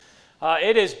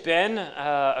It has been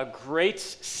a great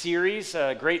series,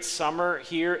 a great summer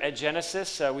here at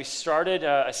Genesis. We started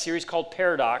a series called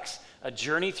Paradox, a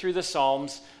journey through the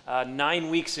Psalms,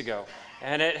 9 weeks ago.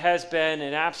 And it has been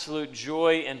an absolute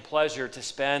joy and pleasure to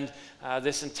spend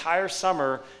this entire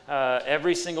summer,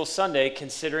 every single Sunday,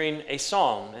 considering a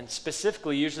psalm, and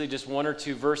specifically usually just one or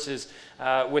two verses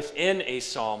within a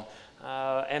psalm.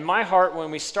 And my heart when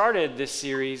we started this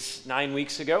series 9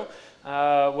 weeks ago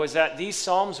was that these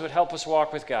psalms would help us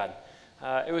walk with God.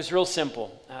 It was real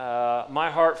simple. My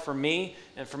heart for me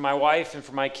and for my wife and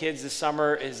for my kids this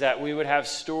summer is that we would have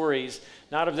stories,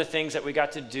 not of the things that we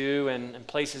got to do and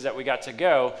places that we got to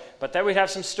go, but that we'd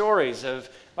have some stories of,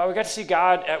 well, we got to see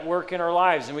God at work in our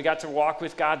lives, and we got to walk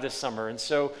with God this summer. And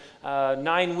so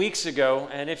 9 weeks ago,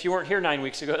 and if you weren't here 9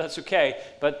 weeks ago, that's okay,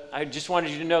 but I just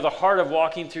wanted you to know the heart of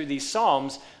walking through these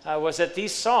Psalms was that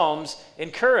these Psalms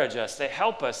encourage us, they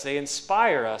help us, they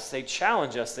inspire us, they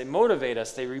challenge us, they motivate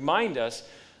us, they remind us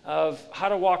of how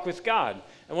to walk with God.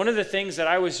 And one of the things that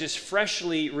I was just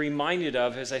freshly reminded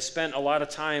of as I spent a lot of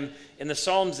time in the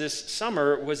Psalms this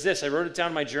summer was this. I wrote it down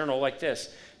in my journal like this.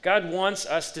 God wants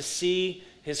us to see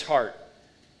his heart.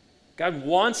 God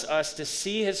wants us to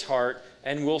see his heart,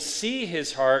 and we'll see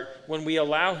his heart when we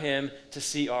allow him to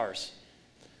see ours.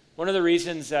 One of the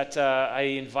reasons that I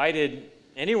invited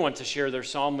anyone to share their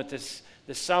psalm with this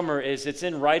summer is it's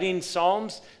in writing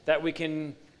psalms that we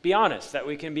can be honest, that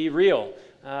we can be real.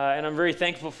 And I'm very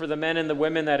thankful for the men and the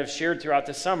women that have shared throughout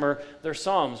the summer their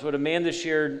psalms. What Amanda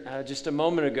shared just a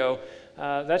moment ago,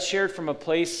 that's shared from a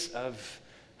place of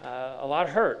a lot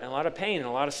of hurt and a lot of pain and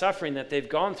a lot of suffering that they've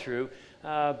gone through.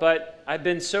 But I've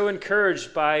been so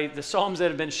encouraged by the psalms that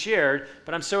have been shared,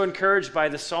 but I'm so encouraged by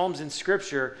the psalms in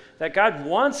Scripture that God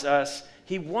wants us,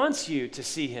 he wants you to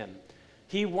see him.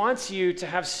 He wants you to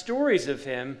have stories of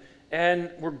him,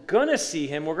 and we're going to see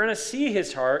him, we're going to see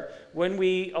his heart when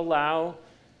we allow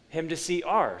him to see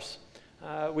ours.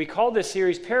 We call this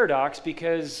series Paradox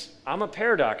because I'm a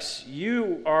paradox.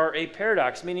 You are a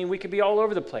paradox, meaning we could be all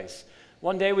over the place.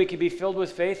 One day we could be filled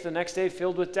with faith, the next day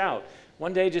filled with doubt.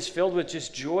 One day just filled with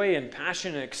just joy and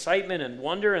passion and excitement and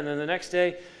wonder, and then the next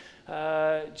day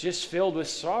just filled with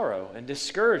sorrow and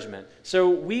discouragement. So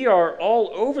we are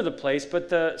all over the place, but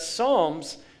the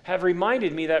Psalms have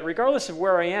reminded me that regardless of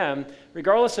where I am,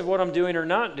 regardless of what I'm doing or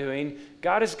not doing,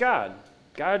 God is God.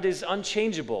 God is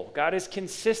unchangeable. God is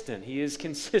consistent. He is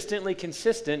consistently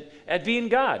consistent at being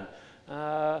God.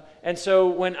 And so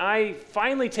when I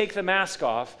finally take the mask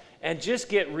off and just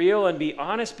get real and be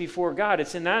honest before God,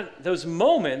 it's in those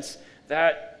moments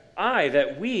that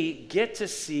we get to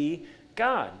see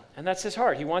God. And that's his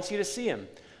heart. He wants you to see him.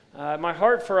 My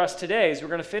heart for us today, as we're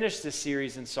going to finish this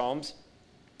series in Psalms,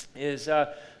 is we're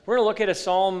going to look at a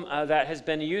psalm that has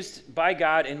been used by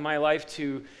God in my life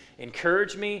to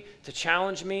encourage me, to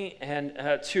challenge me,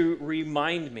 and to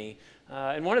remind me.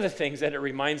 And one of the things that it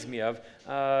reminds me of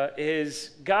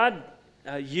is God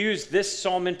used this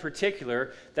psalm in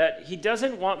particular that he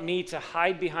doesn't want me to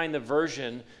hide behind the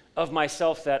version of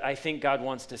myself that I think God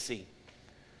wants to see.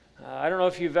 I don't know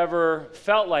if you've ever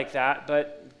felt like that,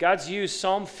 but God's used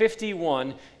Psalm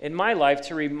 51 in my life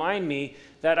to remind me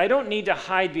that I don't need to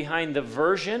hide behind the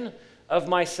version of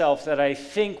myself that I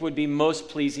think would be most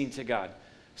pleasing to God.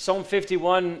 Psalm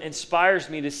 51 inspires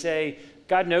me to say,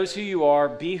 God knows who you are,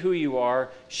 be who you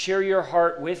are, share your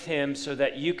heart with him so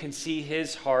that you can see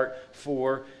his heart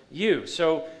for you.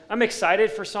 So I'm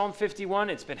excited for Psalm 51.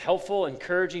 It's been helpful,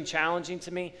 encouraging, challenging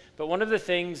to me. But one of the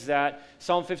things that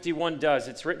Psalm 51 does,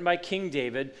 it's written by King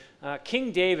David.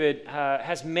 King David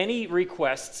has many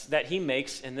requests that he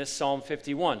makes in this Psalm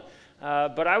 51.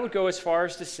 But I would go as far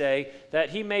as to say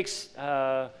that he makes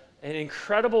an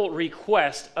incredible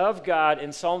request of God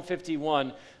in Psalm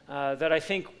 51 that I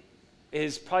think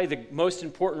is probably the most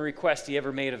important request he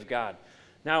ever made of God.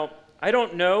 Now, I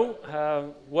don't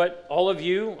know what all of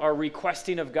you are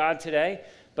requesting of God today,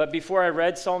 but before I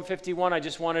read Psalm 51, I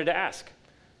just wanted to ask,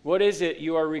 what is it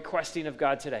you are requesting of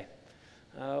God today?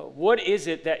 What is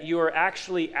it that you are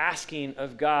actually asking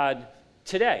of God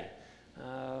today?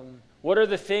 What are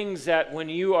the things that when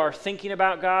you are thinking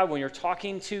about God, when you're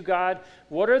talking to God,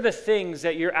 what are the things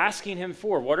that you're asking him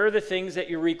for? What are the things that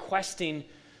you're requesting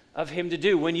of him to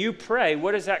do? When you pray,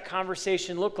 what does that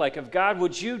conversation look like? Of God,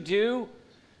 would you do?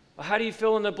 How do you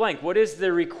fill in the blank? What is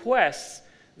the request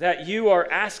that you are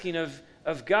asking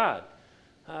of God?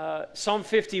 Psalm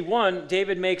 51,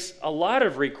 David makes a lot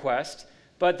of requests,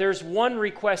 but there's one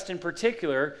request in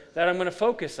particular that I'm going to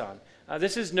focus on.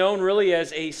 This is known really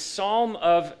as a psalm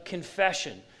of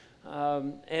confession.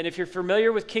 And if you're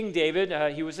familiar with King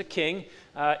David, he was a king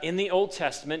in the Old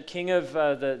Testament, king of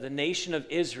the nation of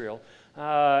Israel.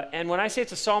 And when I say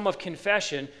it's a psalm of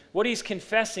confession, what he's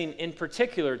confessing in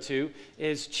particular to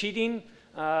is cheating,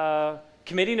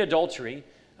 committing adultery,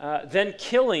 then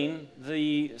killing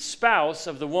the spouse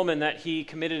of the woman that he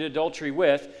committed adultery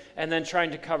with, and then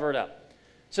trying to cover it up.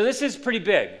 So this is pretty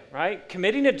big, right?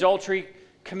 Committing adultery,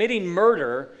 committing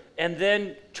murder, and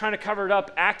then trying to cover it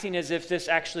up, acting as if this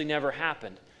actually never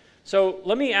happened. So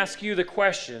let me ask you the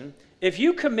question. If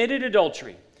you committed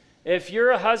adultery, if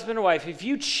you're a husband or wife, if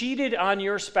you cheated on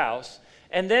your spouse,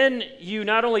 and then you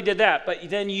not only did that, but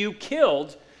then you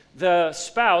killed the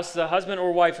spouse, the husband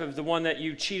or wife of the one that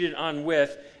you cheated on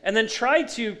with, and then tried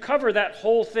to cover that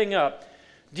whole thing up,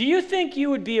 do you think you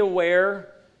would be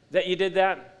aware that you did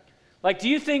that? Like, do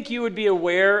you think you would be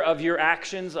aware of your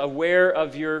actions, aware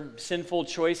of your sinful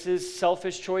choices,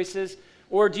 selfish choices?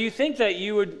 Or do you think that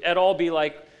you would at all be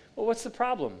like, well, what's the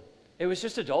problem? It was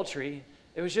just adultery.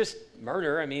 It was just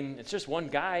murder. I mean, it's just one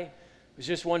guy. It was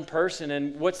just one person.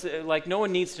 And no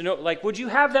one needs to know. Like, would you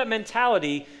have that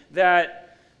mentality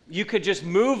that you could just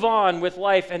move on with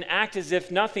life and act as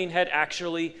if nothing had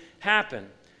actually happened?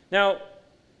 Now,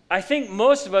 I think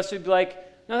most of us would be like,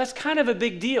 no, that's kind of a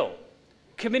big deal.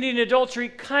 Committing adultery,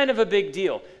 kind of a big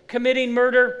deal. Committing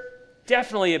murder,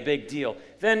 definitely a big deal.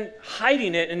 Then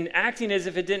hiding it and acting as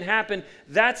if it didn't happen,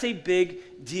 that's a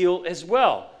big deal as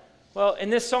well. Well, in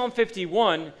this Psalm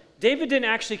 51, David didn't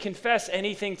actually confess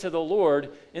anything to the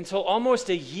Lord until almost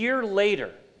a year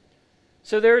later.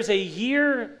 So there's a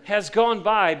year has gone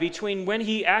by between when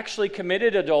he actually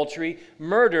committed adultery,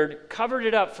 murdered, covered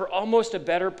it up for almost a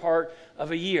better part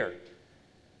of a year.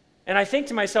 And I think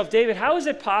to myself, David, how is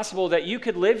it possible that you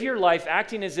could live your life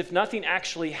acting as if nothing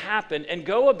actually happened and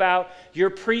go about your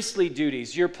priestly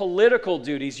duties, your political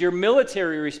duties, your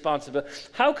military responsibility?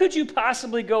 How could you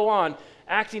possibly go on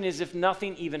acting as if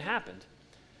nothing even happened?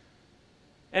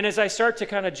 And as I start to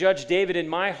kind of judge David in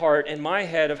my heart and my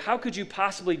head of how could you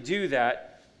possibly do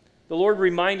that, the Lord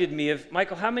reminded me of,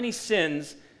 Michael, how many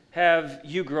sins have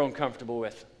you grown comfortable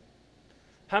with?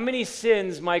 How many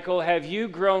sins, Michael, have you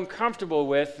grown comfortable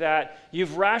with that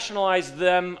you've rationalized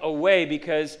them away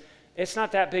because it's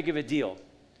not that big of a deal?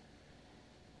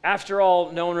 After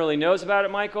all, no one really knows about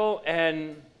it, Michael,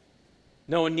 and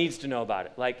no one needs to know about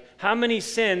it. Like, how many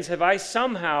sins have I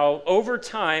somehow, over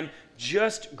time,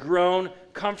 just grown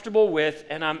comfortable with,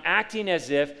 and I'm acting as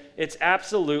if it's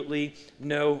absolutely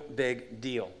no big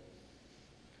deal?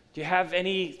 Do you have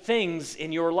any things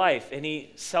in your life,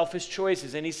 any selfish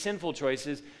choices, any sinful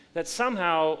choices that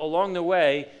somehow along the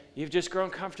way you've just grown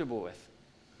comfortable with?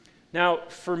 Now,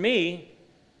 for me,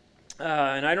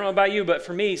 and I don't know about you, but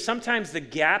for me, sometimes the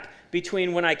gap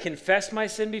between when I confess my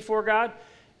sin before God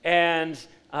and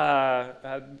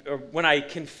or when I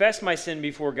confess my sin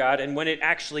before God and when it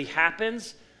actually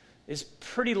happens is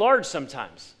pretty large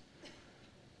sometimes.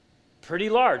 Pretty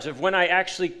large of when I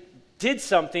actually did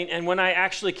something and when I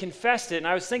actually confessed it, and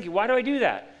I was thinking, why do I do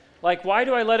that? Like, why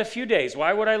do I let a few days?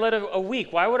 Why would I let a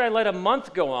week? Why would I let a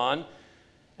month go on?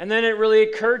 And then it really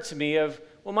occurred to me of,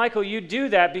 well, Michael, you do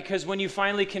that because when you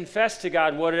finally confess to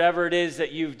God whatever it is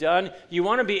that you've done, you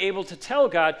want to be able to tell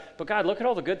God, but God, look at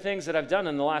all the good things that I've done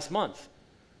in the last month.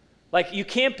 Like, you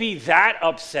can't be that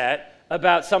upset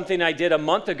about something I did a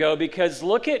month ago because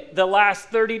look at the last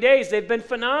 30 days. They've been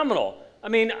phenomenal. I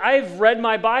mean, I've read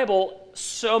my Bible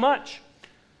so much.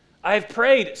 I've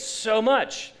prayed so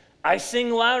much. I sing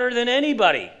louder than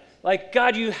anybody. Like,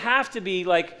 God, you have to be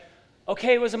like,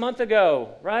 okay, it was a month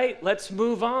ago, right? Let's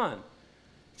move on.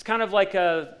 It's kind of like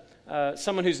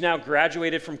someone who's now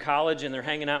graduated from college and they're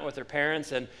hanging out with their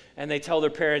parents and they tell their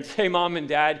parents, hey, Mom and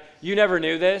Dad, you never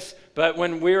knew this, but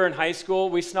when we were in high school,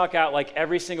 we snuck out like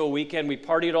every single weekend. We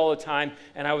partied all the time,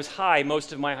 and I was high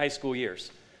most of my high school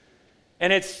years.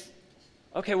 And it's,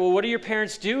 okay, well, what do your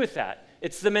parents do with that?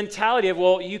 It's the mentality of,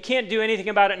 well, you can't do anything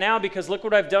about it now because look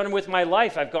what I've done with my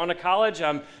life. I've gone to college,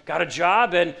 got a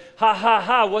job, and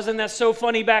wasn't that so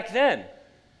funny back then?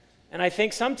 And I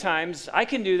think sometimes I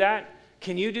can do that.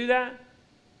 Can you do that?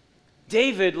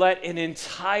 David let an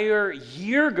entire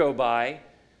year go by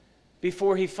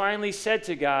before he finally said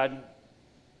to God,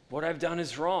 what I've done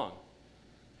is wrong.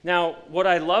 Now, what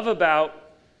I love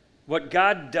about what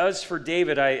God does for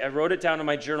David, I wrote it down in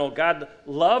my journal. God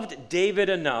loved David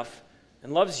enough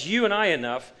and loves you and I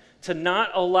enough to not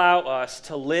allow us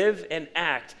to live and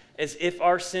act as if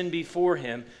our sin before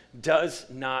him does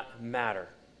not matter.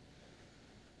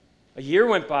 A year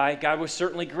went by. God was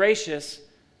certainly gracious,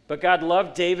 but God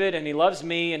loved David and he loves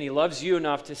me and he loves you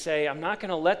enough to say, I'm not going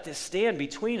to let this stand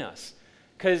between us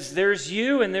because there's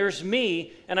you and there's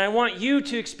me, and I want you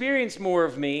to experience more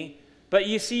of me. But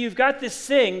you see, you've got this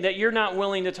thing that you're not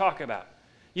willing to talk about.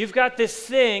 You've got this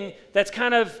thing that's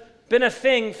kind of been a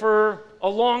thing for a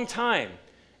long time.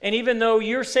 And even though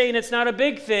you're saying it's not a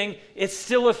big thing, it's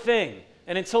still a thing.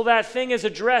 And until that thing is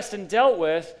addressed and dealt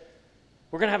with,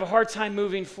 we're going to have a hard time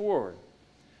moving forward.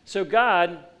 So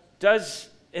God does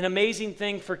an amazing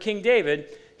thing for King David.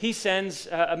 He sends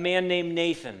a man named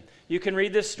Nathan. You can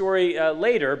read this story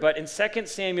later, but in 2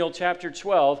 Samuel chapter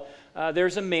 12,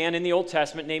 there's a man in the Old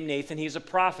Testament named Nathan. He's a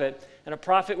prophet, and a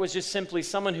prophet was just simply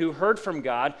someone who heard from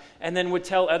God and then would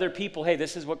tell other people, hey,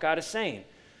 this is what God is saying.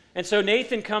 And so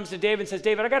Nathan comes to David and says,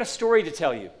 David, I got a story to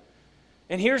tell you.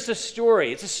 And here's the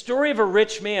story. It's a story of a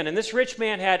rich man, and this rich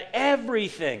man had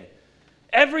everything.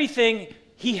 Everything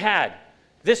he had.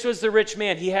 This was the rich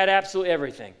man. He had absolutely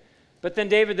everything. But then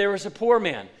David, there was a poor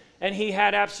man, and he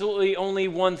had absolutely only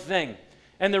one thing.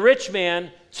 And the rich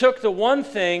man took the one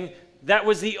thing that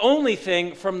was the only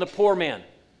thing from the poor man.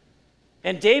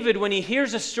 And David, when he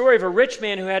hears a story of a rich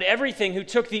man who had everything, who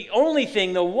took the only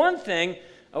thing, the one thing,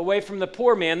 away from the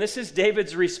poor man, this is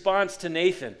David's response to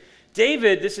Nathan.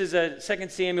 David, this is 2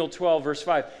 Samuel 12, verse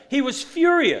 5. He was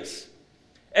furious.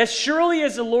 As surely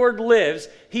as the Lord lives,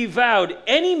 he vowed,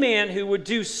 any man who would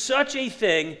do such a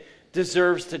thing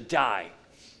deserves to die.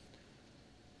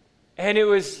 And it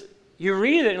was, you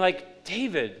read it and like,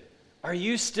 David, are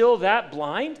you still that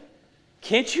blind?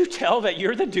 Can't you tell that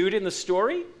you're the dude in the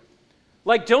story?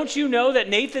 Like, don't you know that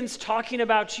Nathan's talking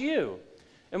about you?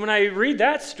 And when I read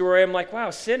that story, I'm like, wow,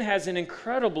 sin has an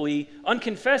incredibly,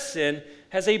 unconfessed sin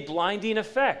has a blinding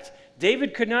effect.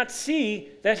 David could not see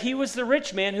that he was the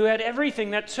rich man who had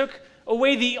everything that took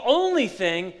away the only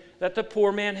thing that the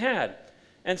poor man had.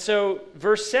 And so,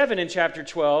 verse 7 in chapter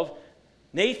 12,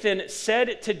 Nathan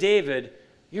said to David,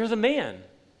 you're the man.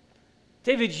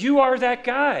 David, you are that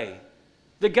guy.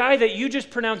 The guy that you just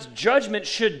pronounced judgment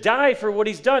should die for what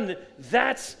he's done.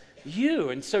 That's you.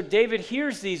 And so David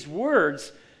hears these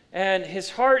words, and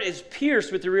his heart is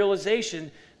pierced with the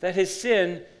realization that his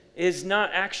sin is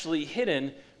not actually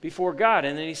hidden before God.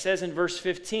 And then he says in verse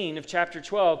 15 of chapter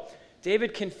 12,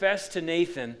 David confessed to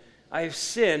Nathan, I have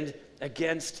sinned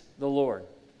against the Lord.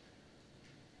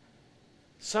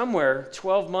 Somewhere,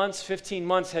 12 months, 15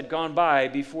 months had gone by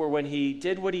before when he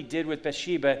did what he did with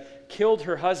Bathsheba, killed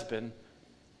her husband.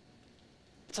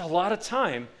 It's a lot of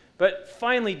time. But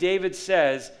finally, David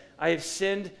says, I have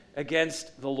sinned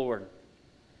against the Lord.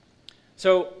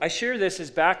 So I share this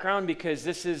as background because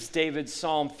this is David's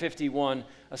Psalm 51,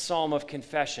 a psalm of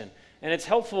confession. And it's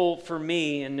helpful for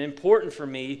me and important for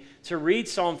me to read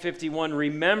Psalm 51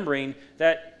 remembering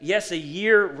that, yes, a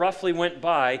year roughly went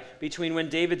by between when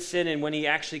David sinned and when he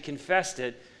actually confessed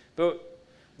it. But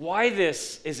why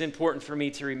this is important for me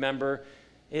to remember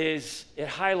is it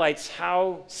highlights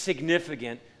how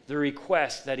significant the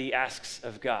request that he asks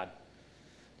of God.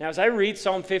 Now, as I read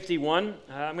Psalm 51,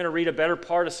 I'm going to read a better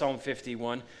part of Psalm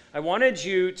 51. I wanted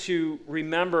you to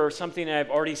remember something that I've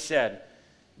already said.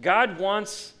 God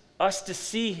wants us to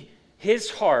see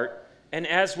his heart, and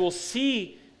as we'll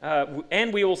see,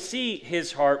 and we will see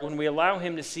his heart when we allow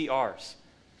him to see ours.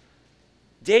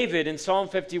 David in Psalm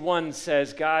 51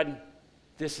 says, God,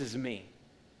 this is me.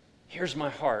 Here's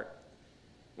my heart.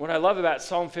 What I love about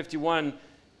Psalm 51,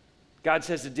 God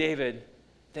says to David,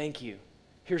 thank you.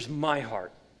 Here's my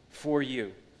heart for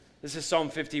you. This is Psalm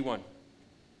 51.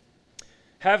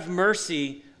 Have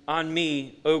mercy on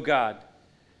me, O God,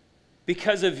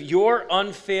 because of your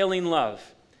unfailing love,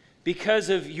 because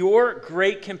of your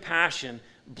great compassion,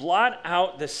 blot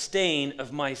out the stain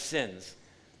of my sins.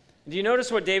 Do you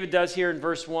notice what David does here in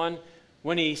verse 1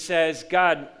 when he says,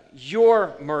 God,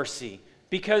 your mercy,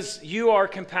 because you are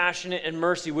compassionate and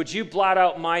mercy, would you blot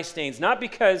out my stains? Not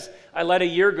because I let a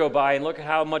year go by and look at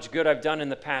how much good I've done in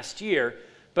the past year,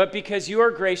 but because you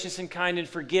are gracious and kind and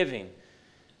forgiving.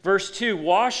 Verse 2,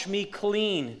 wash me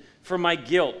clean from my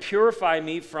guilt, purify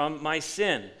me from my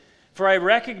sin. For I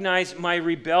recognize my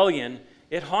rebellion,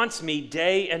 it haunts me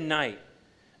day and night.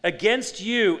 Against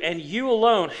you and you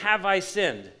alone have I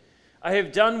sinned. I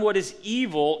have done what is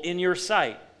evil in your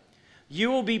sight.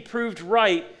 You will be proved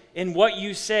right in what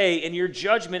you say, and your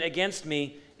judgment against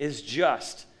me is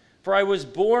just. For I was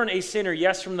born a sinner,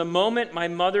 yes, from the moment my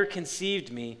mother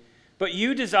conceived me. But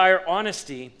you desire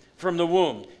honesty from the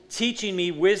womb, teaching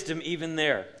me wisdom even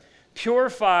there.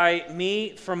 Purify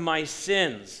me from my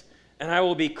sins, and I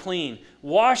will be clean.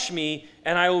 Wash me,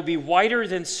 and I will be whiter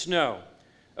than snow.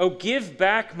 Oh, give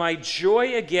back my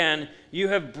joy again. You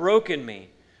have broken me.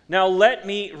 Now let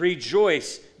me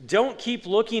rejoice. Don't keep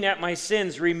looking at my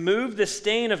sins. Remove the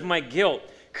stain of my guilt.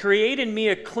 Create in me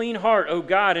a clean heart, O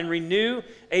God, and renew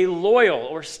a loyal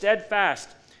or steadfast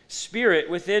spirit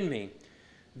within me.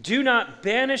 Do not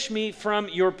banish me from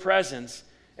your presence,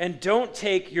 and don't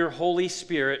take your Holy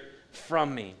Spirit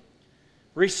from me.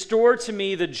 Restore to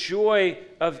me the joy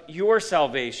of your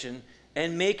salvation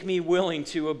and make me willing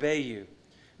to obey you.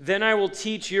 Then I will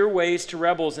teach your ways to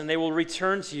rebels, and they will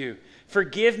return to you.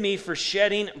 Forgive me for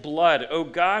shedding blood, O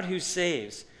God who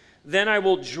saves. Then I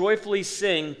will joyfully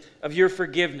sing of your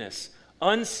forgiveness.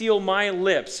 Unseal my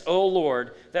lips, O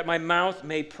Lord, that my mouth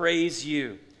may praise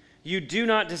you. You do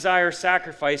not desire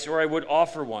sacrifice, or I would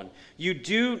offer one. You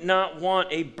do not want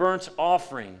a burnt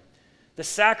offering. The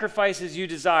sacrifices you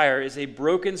desire is a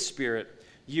broken spirit.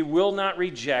 You will not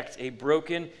reject a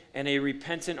broken and a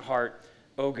repentant heart,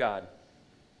 O God.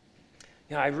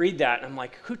 I read that and I'm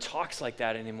like, who talks like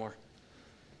that anymore?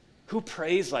 Who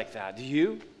prays like that? Do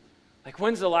you? Like,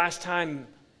 when's the last time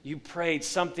you prayed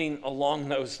something along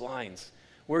those lines,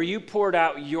 where you poured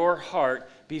out your heart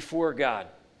before God?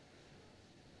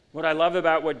 What I love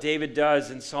about what David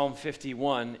does in Psalm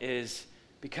 51 is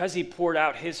because he poured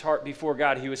out his heart before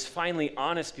God, he was finally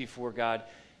honest before God,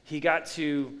 he got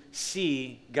to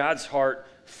see God's heart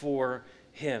for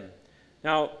him.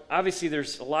 Now, obviously,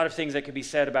 there's a lot of things that could be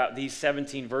said about these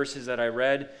 17 verses that I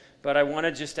read, but I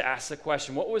wanted just to ask the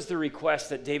question, what was the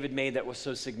request that David made that was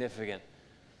so significant?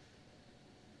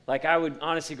 Like, I would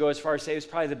honestly go as far as say it was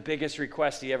probably the biggest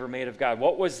request he ever made of God.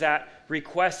 What was that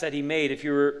request that he made? If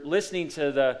you were listening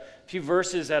to the few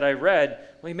verses that I read,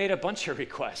 well, he made a bunch of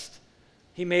requests.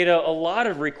 He made a lot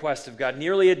of requests of God,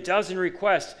 nearly a dozen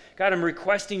requests. God, I'm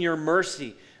requesting your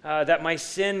mercy, that my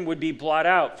sin would be blotted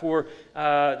out,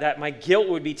 that my guilt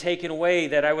would be taken away,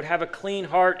 that I would have a clean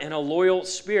heart and a loyal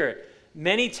spirit.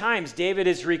 Many times, David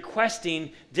is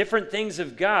requesting different things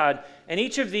of God, and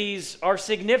each of these are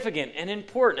significant and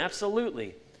important,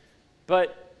 absolutely.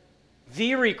 But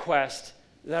the request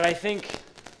that I think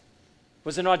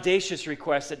was an audacious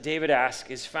request that David asked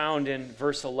is found in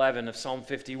verse 11 of Psalm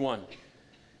 51.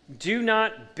 Do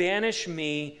not banish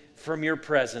me from your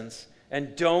presence,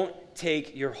 and don't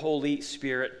take your Holy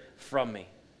Spirit from me.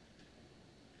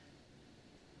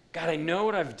 God, I know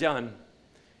what I've done.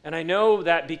 And I know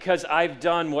that because I've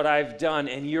done what I've done,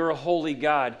 and you're a holy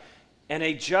God and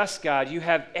a just God, you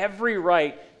have every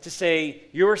right to say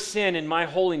your sin and my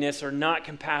holiness are not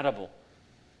compatible.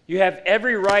 You have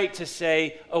every right to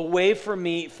say, away from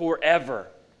me forever.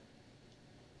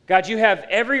 God, you have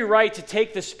every right to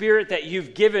take the Spirit that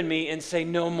you've given me and say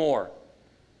no more.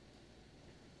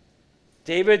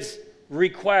 David's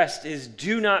request is,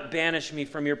 do not banish me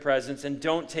from your presence and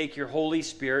don't take your Holy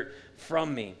Spirit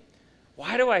from me.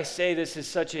 Why do I say this is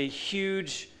such a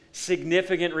huge,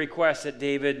 significant request that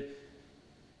David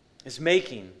is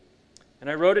making? And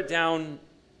I wrote it down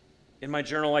in my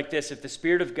journal like this: if the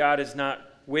Spirit of God is not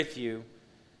with you,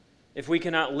 if we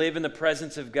cannot live in the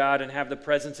presence of God and have the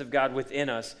presence of God within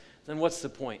us, then what's the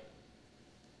point?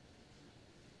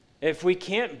 If we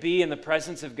can't be in the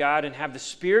presence of God and have the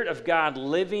Spirit of God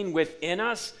living within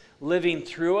us, living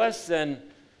through us, then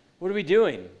what are we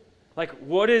doing? Like,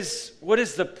 what is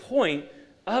the point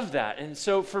of that? And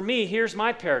so for me, here's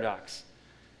my paradox.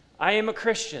 I am a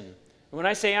Christian. When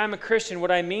I say I'm a Christian,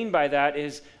 what I mean by that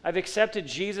is I've accepted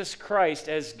Jesus Christ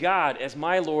as God, as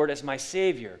my Lord, as my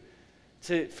Savior,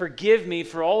 to forgive me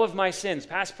for all of my sins,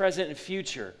 past, present, and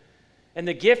future. And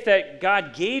the gift that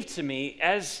God gave to me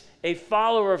as a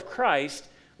follower of Christ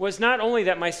was not only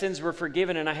that my sins were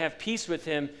forgiven and I have peace with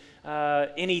Him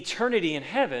in eternity in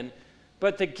heaven,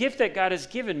 but the gift that God has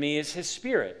given me is His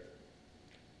Spirit.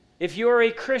 If you're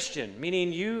a Christian,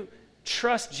 meaning you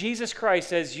trust Jesus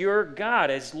Christ as your God,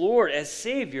 as Lord, as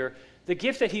Savior, the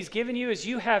gift that He's given you is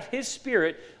you have His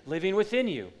Spirit living within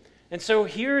you. And so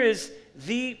here is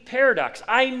the paradox.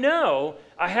 I know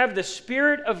I have the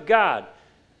Spirit of God,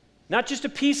 not just a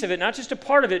piece of it, not just a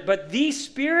part of it, but the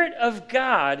Spirit of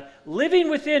God living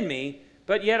within me,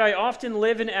 but yet I often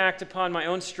live and act upon my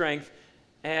own strength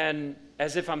and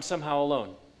as if I'm somehow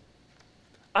alone.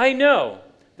 I know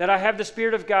that I have the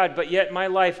Spirit of God, but yet my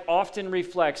life often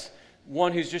reflects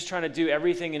one who's just trying to do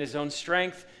everything in his own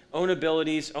strength, own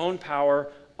abilities, own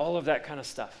power, all of that kind of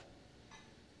stuff.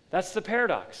 That's the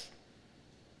paradox.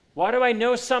 Why do I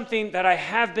know something that I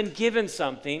have been given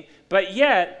something, but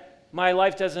yet my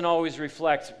life doesn't always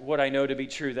reflect what I know to be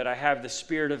true, that I have the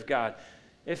Spirit of God?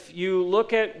 If you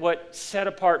look at what set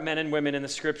apart men and women in the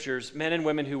Scriptures, men and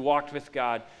women who walked with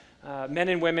God, men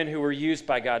and women who were used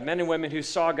by God, men and women who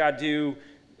saw God do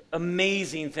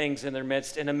amazing things in their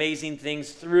midst and amazing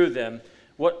things through them,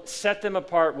 what set them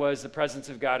apart was the presence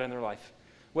of God in their life.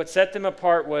 What set them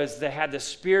apart was they had the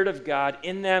Spirit of God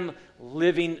in them,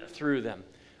 living through them.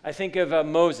 I think of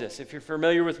Moses. If you're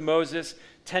familiar with Moses,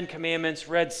 10 Commandments,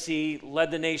 Red Sea,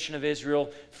 led the nation of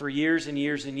Israel for years and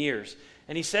years and years.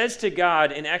 And he says to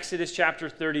God in Exodus chapter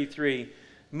 33,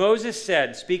 Moses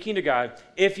said, speaking to God,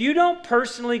 if you don't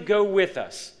personally go with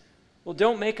us, well,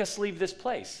 don't make us leave this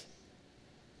place.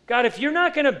 God, if you're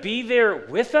not going to be there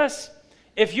with us,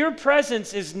 if your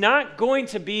presence is not going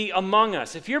to be among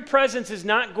us, if your presence is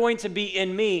not going to be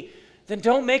in me, then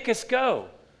don't make us go.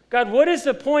 God, what is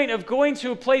the point of going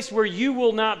to a place where you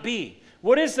will not be?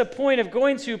 What is the point of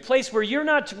going to a place where you're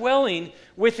not dwelling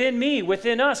within me,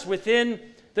 within us, within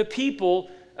the people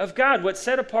of God? What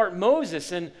set apart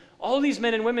Moses and all these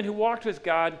men and women who walked with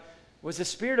God was the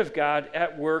Spirit of God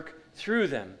at work through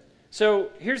them. So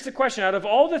here's the question. Out of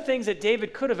all the things that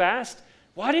David could have asked,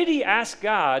 why did he ask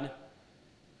God,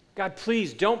 God,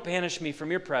 please don't banish me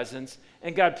from your presence,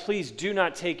 and God, please do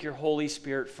not take your Holy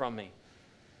Spirit from me?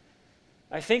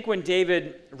 I think when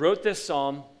David wrote this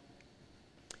psalm,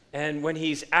 and when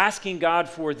he's asking God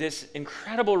for this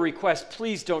incredible request,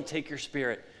 please don't take your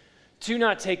Spirit. Do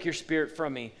not take your Spirit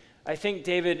from me. I think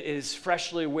David is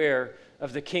freshly aware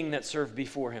of the king that served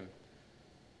before him.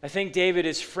 I think David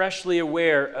is freshly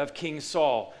aware of King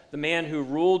Saul, the man who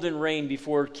ruled and reigned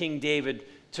before King David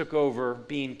took over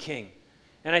being king.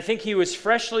 And I think he was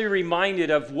freshly reminded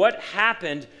of what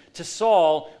happened to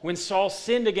Saul when Saul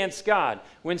sinned against God.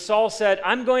 When Saul said,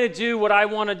 I'm going to do what I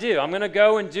want to do. I'm going to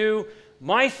go and do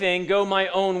my thing, go my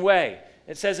own way.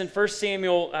 It says in 1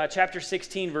 Samuel chapter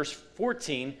 16, verse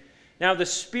 14, now the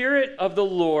Spirit of the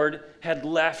Lord had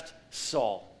left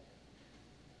Saul.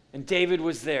 And David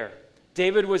was there.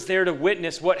 David was there to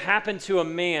witness what happened to a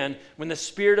man when the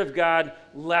Spirit of God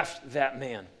left that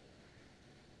man.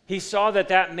 He saw that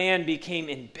that man became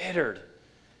embittered,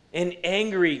 an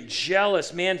angry,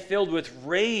 jealous man filled with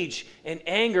rage and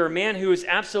anger, a man who was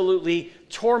absolutely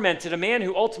tormented, a man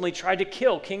who ultimately tried to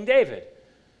kill King David.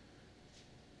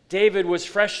 David was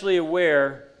freshly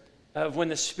aware of when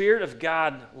the Spirit of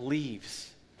God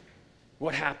leaves,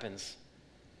 what happens.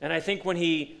 And I think when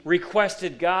he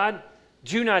requested, God,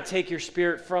 do not take your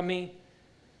Spirit from me,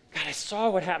 God, I saw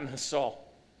what happened to Saul.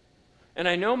 And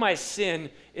I know my sin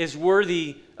is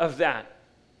worthy of that.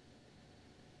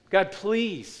 God,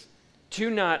 please do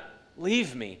not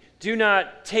leave me. Do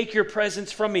not take your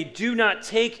presence from me. Do not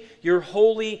take your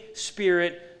Holy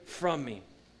Spirit from me.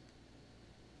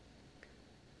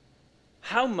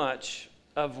 How much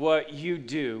of what you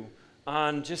do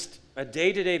on just a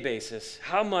day-to-day basis,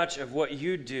 how much of what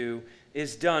you do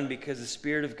is done because the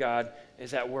Spirit of God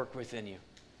is at work within you?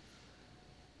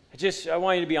 I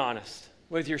want you to be honest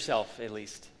with yourself, at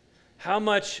least. How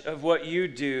much of what you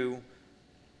do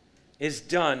is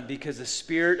done because the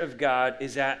Spirit of God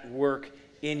is at work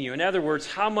in you? In other words,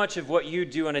 how much of what you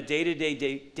do on a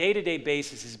day-to-day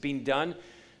basis is being done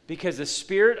because the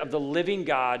Spirit of the living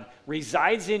God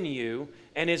resides in you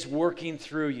and is working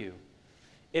through you?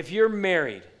 If you're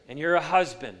married and you're a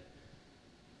husband,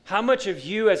 how much of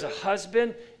you as a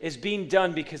husband is being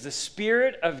done because the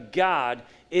Spirit of God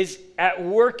is at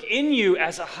work in you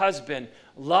as a husband,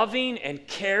 loving and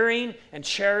caring and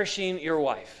cherishing your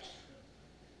wife?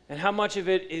 And how much of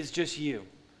it is just you,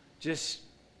 just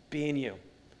being you,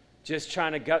 just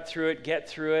trying to gut through it, get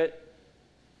through it?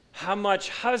 How much,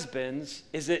 husbands,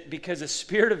 is it because the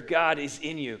Spirit of God is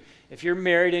in you? If you're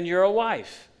married and you're a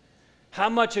wife, how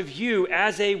much of you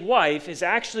as a wife is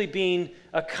actually being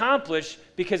accomplished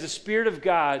because the Spirit of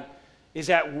God is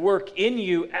at work in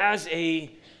you as a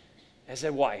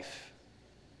wife?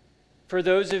 For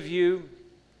those of you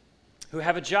who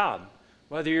have a job,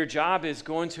 whether your job is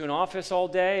going to an office all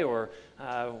day or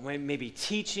maybe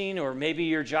teaching, or maybe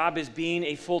your job is being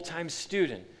a full-time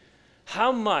student,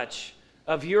 how much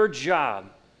of your job,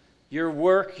 your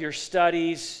work, your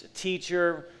studies,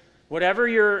 teacher, whatever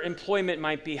your employment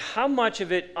might be, how much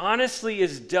of it honestly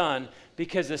is done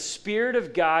because the Spirit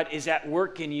of God is at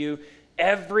work in you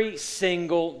every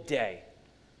single day?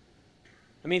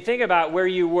 I mean, think about where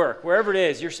you work. Wherever it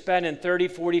is, you're spending 30,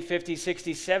 40, 50,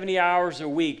 60, 70 hours a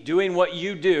week doing what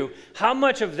you do. How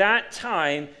much of that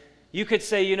time you could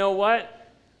say, you know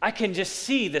what? I can just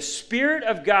see the Spirit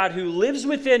of God who lives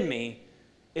within me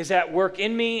is at work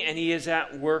in me, and he is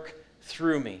at work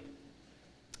through me.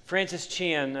 Francis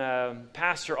Chan,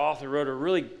 pastor, author, wrote a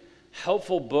really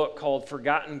helpful book called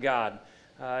Forgotten God.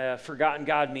 Forgotten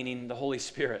God meaning the Holy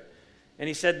Spirit. And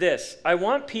he said this: I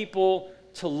want people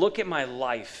to look at my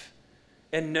life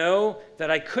and know that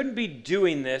I couldn't be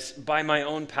doing this by my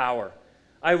own power.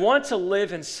 I want to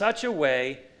live in such a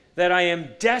way that I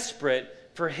am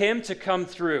desperate for him to come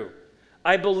through.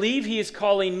 I believe he is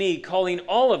calling me, calling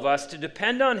all of us to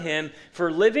depend on him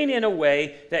for living in a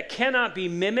way that cannot be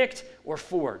mimicked or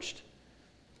forged.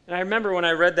 And I remember when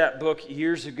I read that book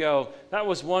years ago, that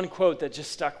was one quote that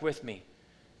just stuck with me.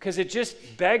 Because it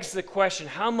just begs the question,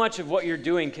 how much of what you're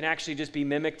doing can actually just be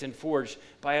mimicked and forged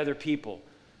by other people?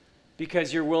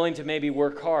 Because you're willing to maybe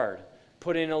work hard,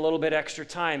 put in a little bit extra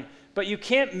time. But you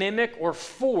can't mimic or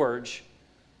forge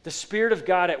the Spirit of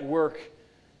God at work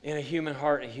in a human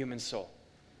heart and a human soul.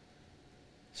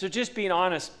 So just being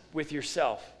honest with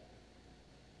yourself.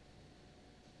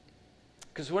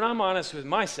 Because when I'm honest with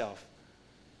myself,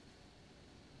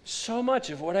 so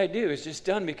much of what I do is just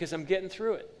done because I'm getting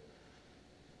through it.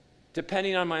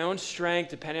 Depending on my own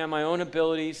strength, depending on my own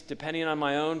abilities, depending on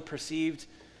my own perceived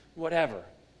whatever.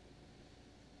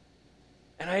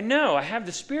 And I know I have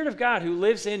the Spirit of God who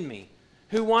lives in me,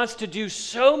 who wants to do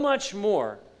so much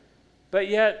more, but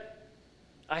yet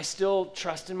I still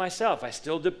trust in myself. I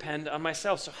still depend on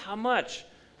myself. So how much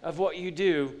of what you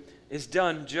do is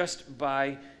done just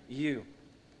by you?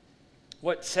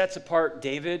 What sets apart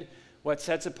David, what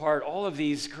sets apart all of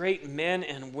these great men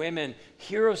and women,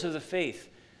 heroes of the faith,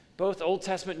 both Old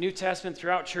Testament, New Testament,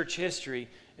 throughout church history,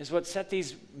 is what set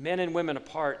these men and women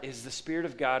apart is the Spirit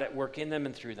of God at work in them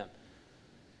and through them.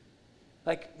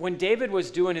 Like when David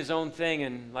was doing his own thing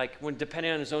and like when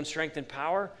depending on his own strength and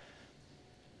power,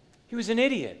 he was an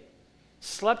idiot.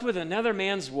 Slept with another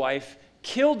man's wife,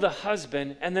 killed the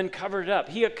husband, and then covered it up.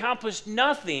 He accomplished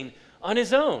nothing on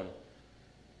his own.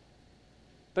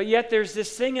 But yet there's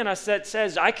this thing in us that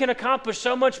says, I can accomplish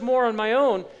so much more on my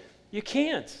own. You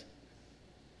can't.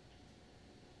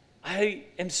 I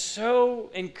am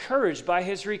so encouraged by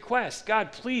his request.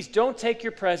 God, please don't take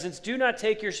your presence. Do not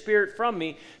take your Spirit from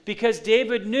me, because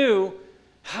David knew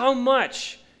how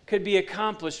much could be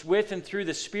accomplished with and through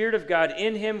the Spirit of God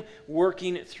in him,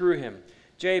 working through him.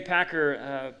 J.I.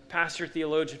 Packer, pastor,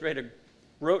 theologian,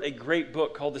 wrote a great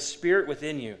book called The Spirit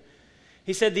Within You.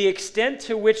 He said, the extent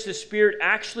to which the Spirit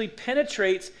actually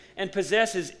penetrates and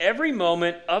possesses every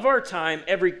moment of our time,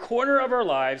 every corner of our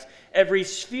lives, every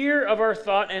sphere of our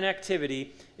thought and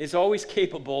activity is always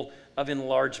capable of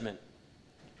enlargement.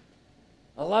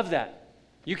 I love that.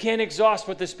 You can't exhaust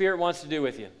what the Spirit wants to do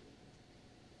with you.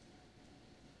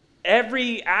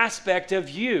 Every aspect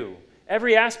of you,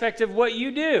 every aspect of what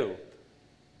you do,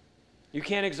 you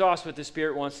can't exhaust what the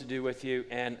Spirit wants to do with you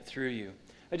and through you.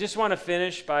 I just want to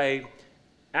finish by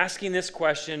asking this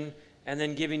question and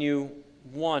then giving you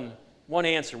one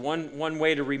answer, one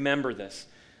way to remember this.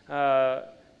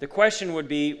 The question would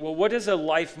be, well, what is a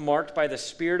life marked by the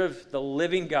Spirit of the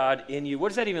living God in you? What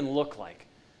does that even look like?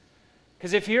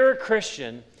 Because if you're a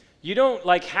Christian, you don't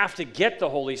have to get the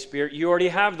Holy Spirit. You already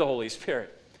have the Holy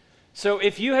Spirit. So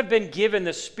if you have been given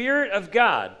the Spirit of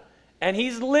God and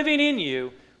He's living in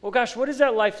you, well, gosh, what does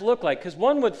that life look like? Because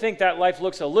one would think that life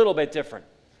looks a little bit different.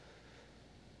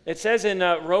 It says in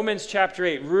Romans chapter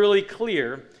 8, really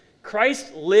clear,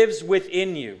 Christ lives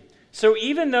within you. So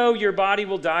even though your body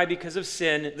will die because of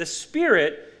sin, the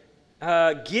Spirit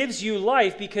gives you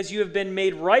life because you have been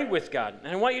made right with God.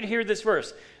 And I want you to hear this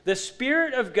verse. The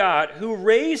Spirit of God who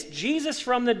raised Jesus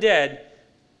from the dead,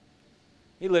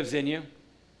 He lives in you.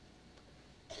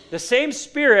 The same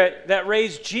Spirit that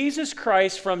raised Jesus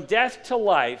Christ from death to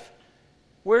life,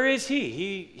 where is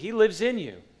He? He lives in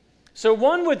you. So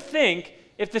one would think,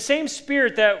 if the same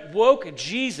Spirit that woke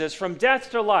Jesus from death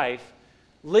to life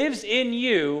lives in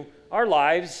you, our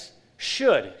lives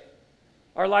should.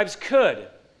 Our lives could.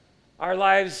 Our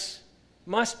lives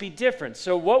must be different.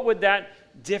 So what would that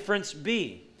difference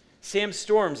be? Sam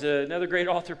Storms, another great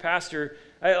author pastor,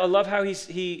 I love how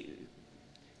he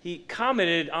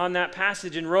commented on that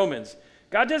passage in Romans.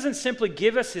 God doesn't simply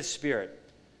give us His Spirit.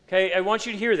 Okay, I want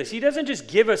you to hear this. He doesn't just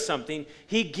give us something.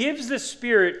 He gives the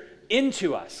Spirit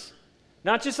into us.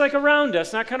 Not just like around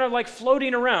us, not kind of like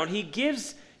floating around. He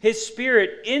gives His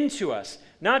Spirit into us.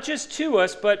 Not just to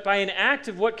us, but by an act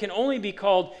of what can only be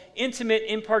called intimate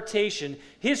impartation.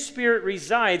 His Spirit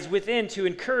resides within to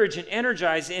encourage and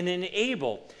energize and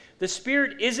enable. The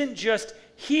Spirit isn't just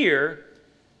here,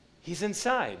 He's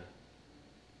inside.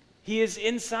 He is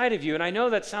inside of you. And I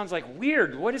know that sounds like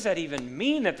weird. What does that even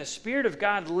mean, that the Spirit of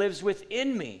God lives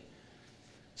within me?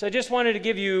 So I just wanted to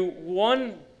give you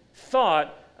one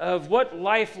thought of what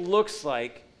life looks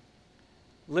like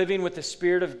living with the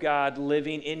Spirit of God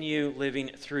living in you, living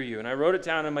through you. And I wrote it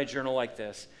down in my journal like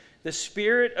this. The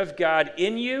Spirit of God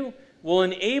in you will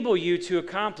enable you to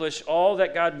accomplish all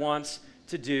that God wants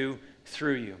to do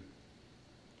through you.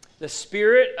 The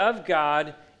Spirit of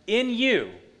God in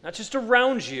you, not just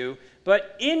around you,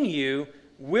 but in you,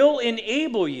 will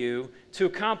enable you to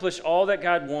accomplish all that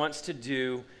God wants to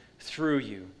do through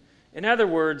you. In other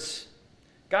words,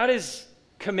 God is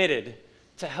committed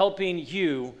to helping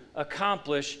you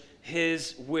accomplish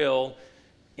His will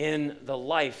in the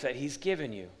life that He's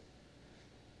given you.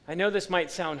 I know this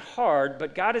might sound hard,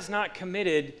 but God is not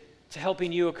committed to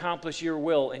helping you accomplish your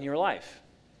will in your life.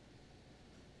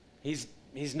 He's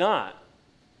not.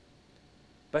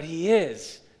 But he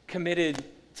is committed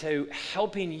to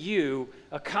helping you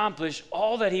accomplish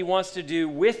all that he wants to do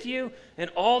with you and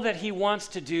all that he wants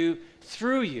to do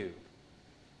through you.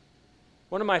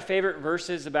 One of my favorite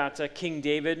verses about King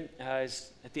David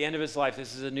is at the end of his life.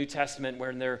 This is a New Testament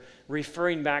where they're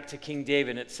referring back to King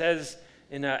David. It says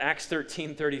in Acts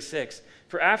 13:36,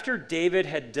 "For after David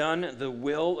had done the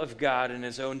will of God in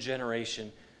his own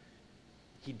generation,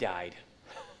 he died."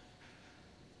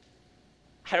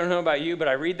 I don't know about you, but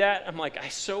I read that, I'm like, I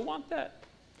so want that.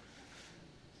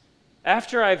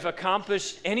 After I've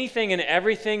accomplished anything and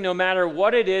everything, no matter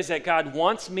what it is that God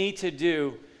wants me to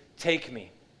do, take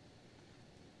me.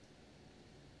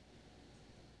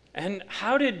 And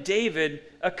how did David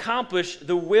accomplish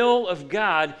the will of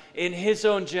God in his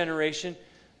own generation?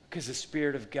 Because the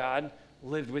Spirit of God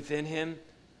lived within him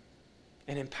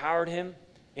and empowered him,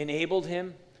 enabled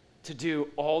him to do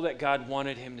all that God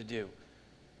wanted him to do.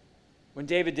 When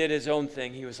David did his own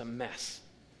thing, he was a mess.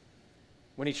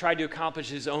 When he tried to accomplish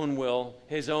his own will,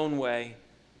 his own way,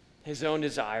 his own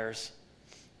desires,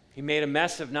 he made a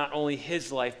mess of not only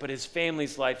his life, but his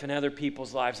family's life and other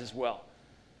people's lives as well.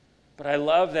 But I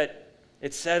love that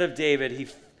it said of David,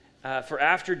 for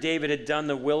after David had done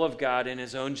the will of God in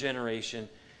his own generation,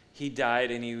 he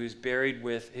died and he was buried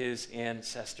with his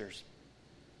ancestors.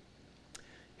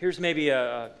 Here's maybe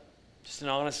just an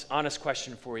honest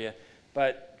question for you.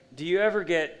 But do you ever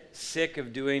get sick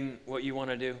of doing what you want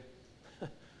to do?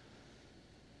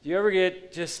 Do you ever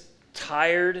get just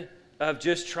tired of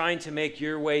just trying to make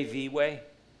your way the way?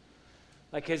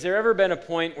 Like, has there ever been a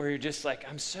point where you're just like,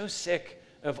 I'm so sick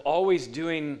of always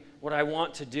doing what I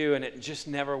want to do and it just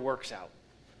never works out?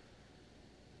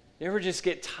 You ever just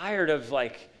get tired of,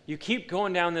 like, you keep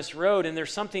going down this road and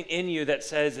there's something in you that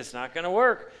says it's not going to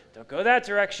work. Don't go that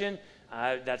direction.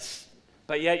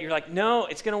 But yet you're like, no,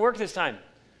 it's going to work this time.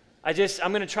 I'm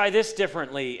going to try this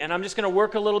differently, and I'm just going to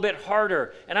work a little bit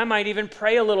harder, and I might even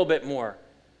pray a little bit more.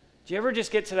 Do you ever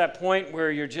just get to that point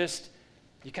where you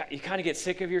kind of get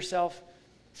sick of yourself?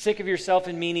 Sick of yourself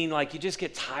in meaning like you just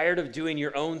get tired of doing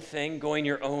your own thing, going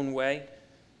your own way?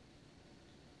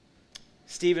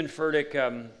 Stephen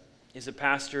Furtick is a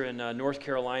pastor in North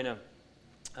Carolina,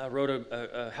 wrote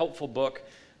a helpful book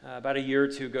about a year or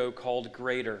two ago called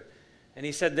Greater. And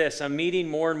he said this: I'm meeting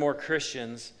more and more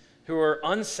Christians who are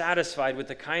unsatisfied with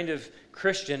the kind of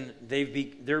Christian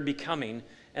they're becoming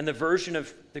and the version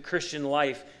of the Christian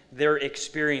life they're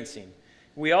experiencing.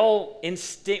 We all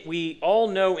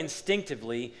know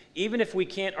instinctively, even if we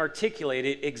can't articulate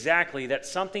it exactly, that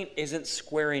something isn't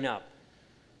squaring up.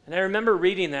 And I remember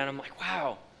reading that, I'm like,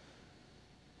 wow.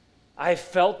 I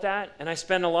felt that, and I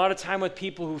spend a lot of time with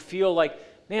people who feel like,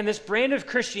 man, this brand of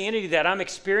Christianity that I'm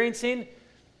experiencing,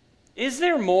 is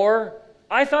there more?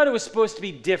 I thought it was supposed to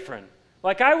be different.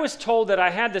 Like, I was told that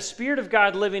I had the Spirit of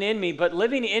God living in me, but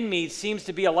living in me seems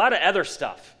to be a lot of other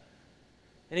stuff.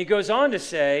 And he goes on to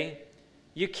say,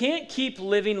 you can't keep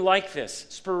living like this,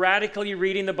 sporadically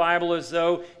reading the Bible as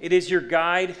though it is your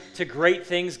guide to great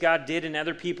things God did in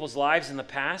other people's lives in the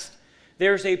past.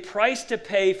 There's a price to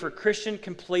pay for Christian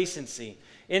complacency.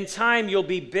 In time, you'll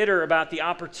be bitter about the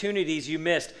opportunities you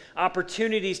missed,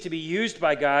 opportunities to be used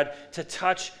by God to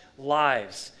touch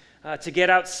lives, to get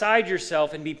outside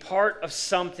yourself and be part of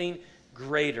something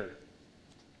greater.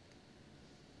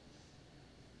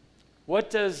 What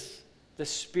does the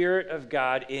Spirit of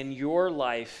God in your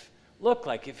life look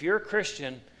like? If you're a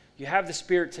Christian, you have the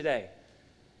Spirit today.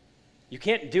 You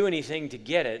can't do anything to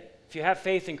get it. If you have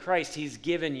faith in Christ, He's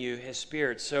given you His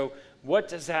Spirit. So what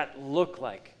does that look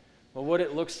like? Well, what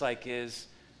it looks like is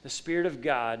the Spirit of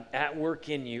God at work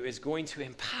in you is going to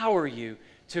empower you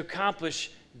to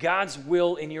accomplish God's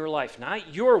will in your life.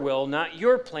 Not your will, not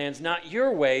your plans, not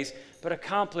your ways, but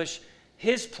accomplish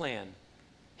His plan,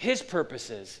 His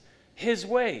purposes, His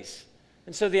ways.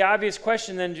 And so the obvious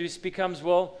question then just becomes,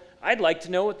 well, I'd like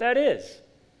to know what that is.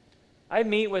 I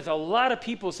meet with a lot of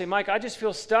people who say, Mike, I just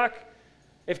feel stuck.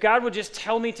 If God would just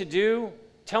tell me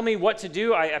what to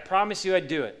do, I promise you I'd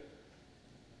do it.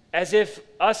 As if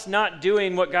us not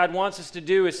doing what God wants us to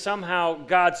do is somehow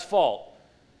God's fault.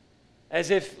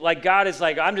 As if like God is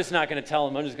like, I'm just not going to tell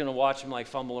him. I'm just going to watch him like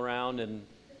fumble around and,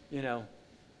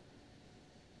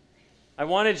 I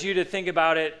wanted you to think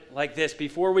about it like this.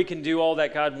 Before we can do all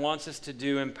that God wants us to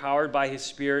do, empowered by His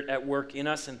Spirit at work in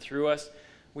us and through us,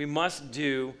 we must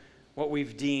do what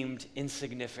we've deemed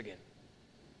insignificant.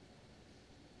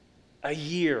 A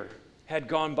year had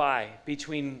gone by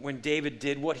between when David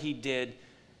did what he did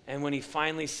and when he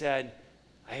finally said,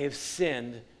 I have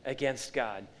sinned against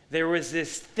God. There was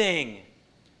this thing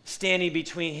standing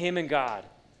between him and God.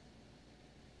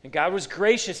 And God was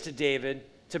gracious to David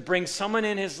to bring someone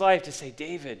in his life to say,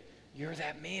 David, you're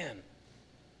that man.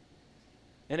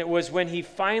 And it was when he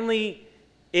finally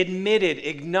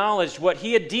acknowledged what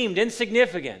he had deemed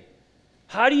insignificant.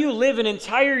 How do you live an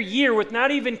entire year with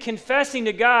not even confessing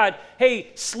to God,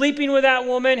 hey, sleeping with that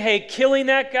woman, hey, killing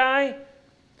that guy?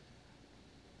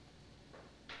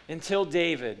 Until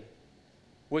David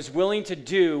was willing to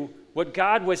do what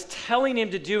God was telling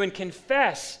him to do and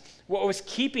confess what was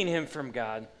keeping him from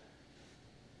God,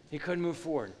 he couldn't move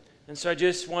forward. And so I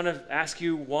just want to ask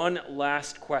you one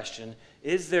last question.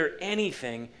 Is there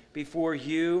anything before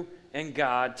you and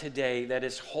God today that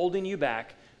is holding you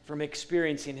back from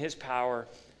experiencing his power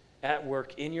at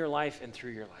work in your life and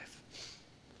through your life?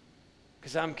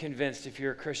 Because I'm convinced if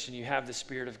you're a Christian, you have the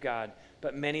Spirit of God.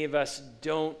 But many of us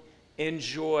don't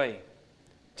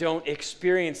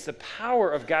experience the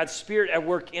power of God's Spirit at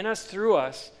work in us, through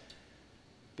us,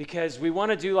 because we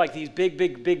want to do like these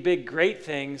big, great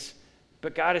things,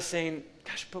 but God is saying,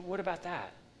 gosh, but what about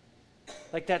that?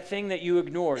 Like that thing that you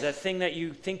ignore, that thing that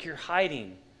you think you're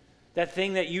hiding, that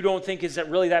thing that you don't think is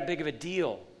really that big of a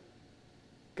deal.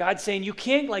 God's saying, you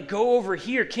can't like go over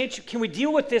here. Can we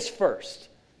deal with this first?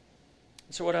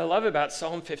 So what I love about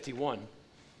Psalm 51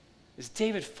 is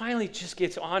David finally just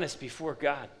gets honest before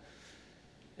God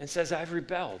and says, I've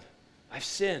rebelled. I've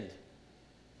sinned.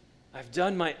 I've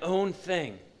done my own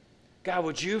thing. God,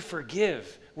 would you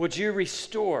forgive? Would you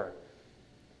restore?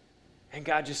 And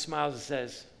God just smiles and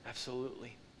says,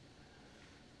 absolutely.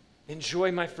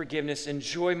 Enjoy my forgiveness.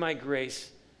 Enjoy my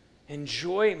grace.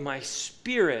 Enjoy my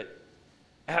Spirit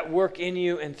at work in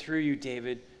you and through you,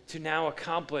 David, to now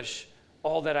accomplish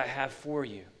all that I have for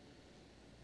you.